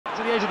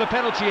to the edge of the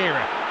penalty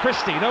area.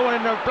 Christie, no one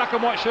in a black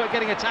and white shirt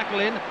getting a tackle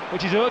in,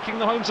 which is irking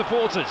the home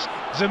supporters.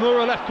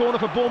 Zamora left corner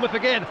for Bournemouth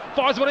again,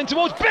 fires one in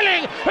towards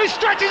Billing, who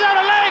stretches out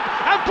a leg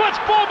and puts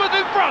Bournemouth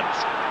in front.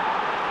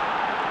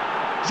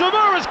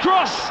 Zamora's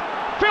cross.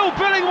 Phil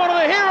Billing, one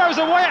of the heroes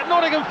away at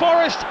Nottingham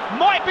Forest,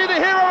 might be the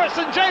hero at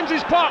St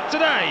James's Park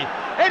today.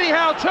 Eddie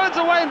Howe turns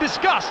away in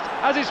disgust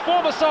as his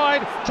former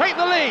side take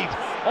the lead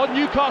on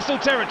Newcastle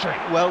territory.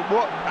 Well,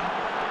 what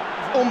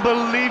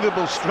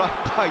unbelievable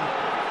strike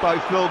by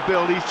Phil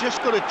Bill. He's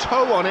just got a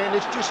toe on it and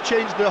it's just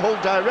changed the whole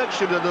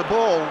direction of the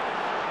ball.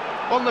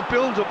 On the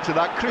build-up to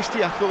that,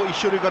 Christie, I thought he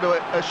should have got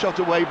a shot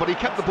away, but he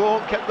kept the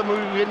ball, kept the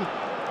moving.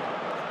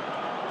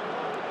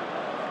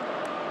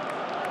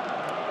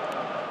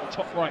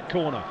 Top right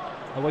corner,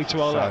 away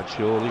to our left.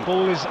 Surely.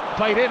 Ball is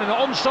played in and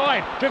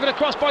onside, driven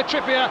across by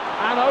Trippier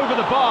and over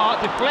the bar,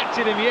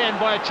 deflected in the end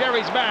by a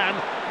Cherries man.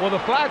 Well, the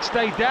flag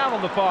stayed down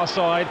on the far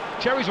side.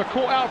 Cherries were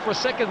caught out for a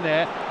second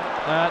there.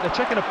 They're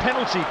checking a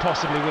penalty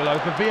possibly, Willow,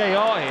 for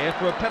VAR here,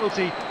 for a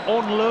penalty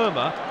on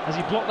Lerma. Has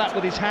he blocked that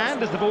with his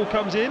hand as the ball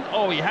comes in?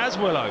 Oh, he has,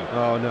 Willow.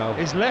 Oh, no.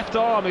 His left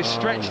arm is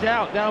stretched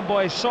out down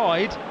by his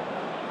side.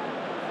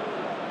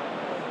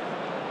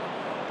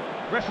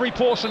 Referee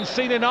Pawson's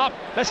seen enough.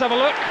 Let's have a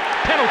look.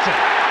 Penalty.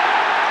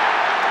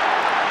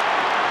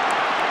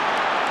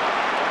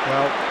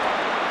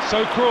 Well,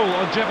 so cruel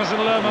on Jefferson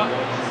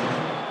Lerma.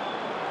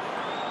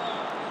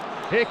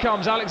 Here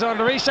comes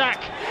Alexander Isak,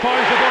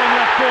 finds the bottom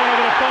left corner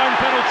with a fine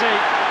penalty.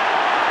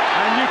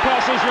 And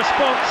Newcastle's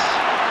response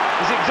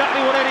is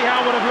exactly what Eddie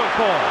Howe would have looked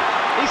for.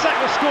 Isak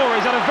the scorer.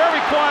 He's had a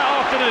very quiet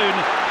afternoon,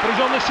 but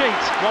he's on the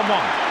sheet. 1-1.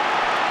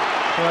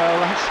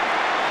 well, that's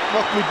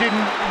what we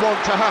didn't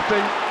want to happen.